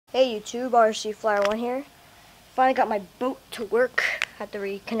Hey YouTube, RC Flyer 1 here. Finally got my boat to work. Had to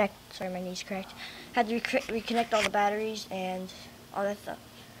reconnect, sorry my knee's cracked. Had to reconnect all the batteries and all that stuff.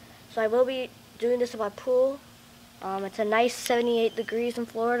 So I will be doing this at my pool. It's a nice 78 degrees in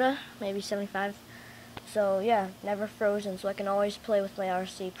Florida, maybe 75. So yeah, never frozen, so I can always play with my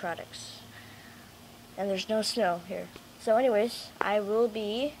RC products. And there's no snow here. So anyways, I will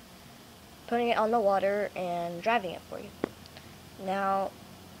be putting it on the water and driving it for you. Now,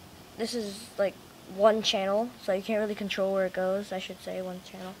 this is like one channel, so you can't really control where it goes. I should say one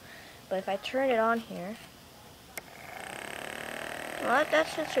channel. But if I turn it on here, well,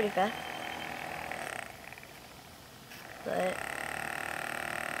 that's pretty fast.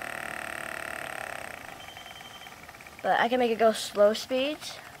 But I can make it go slow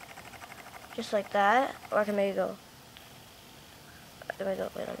speeds, just like that, or I can make it go.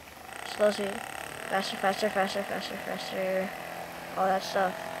 Slow speed, faster, faster, faster, faster, faster, all that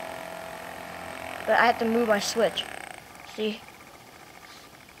stuff. But I have to move my switch. See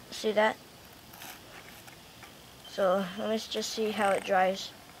that? So let's just see how it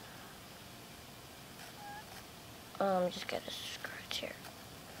drives. Just get a scratch here.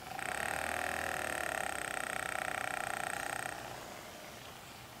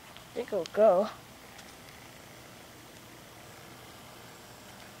 I think it'll go.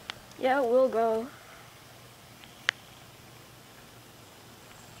 Yeah, it will go.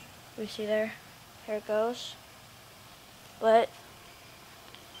 We see there. Here it goes. But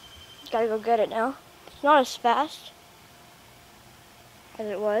gotta go get it now. It's not as fast as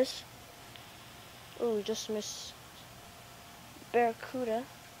it was. Ooh, just missed Barracuda.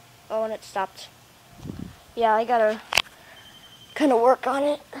 Oh, and it stopped. Yeah, I gotta kind of work on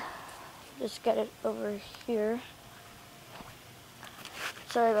it. Just get it over here.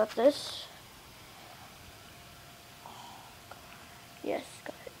 Sorry about this. Yes,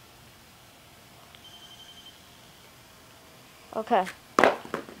 got it. Okay.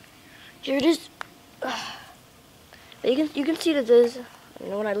 Here it is. You can see that this,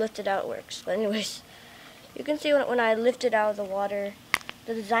 when I lift it out, it works. But anyways, you can see when I lift it out of the water,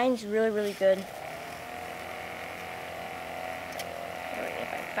 the design's really good. If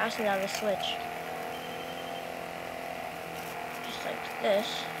I fasten down the switch, just like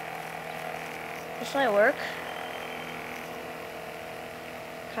this might work.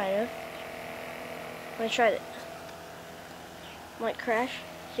 Kind of. Let me try it. Might crash.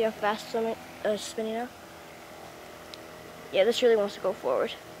 See how fast it's spinning now? Yeah, this really wants to go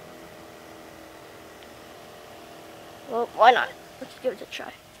forward. Well, why not? Let's give it a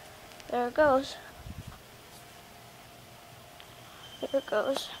try. There it goes. There it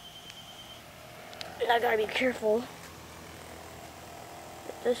goes. And I gotta be careful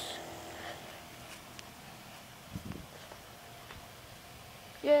with this.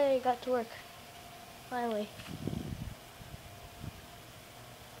 Yay, got to work. Finally.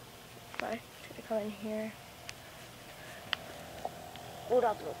 Try to come in here. Hold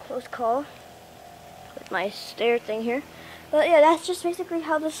out a little close call with my stair thing here. But yeah, that's just basically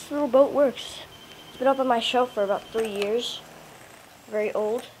how this little boat works. It's been up on my shelf for about 3 years. Very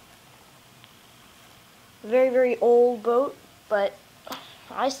old. Very old boat, but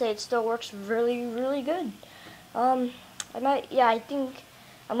I say it still works really good. I think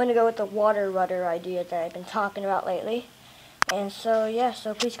I'm gonna go with the water rudder idea that I've been talking about lately. And so yeah,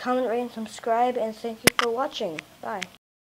 so please comment, rate, and subscribe, and thank you for watching. Bye.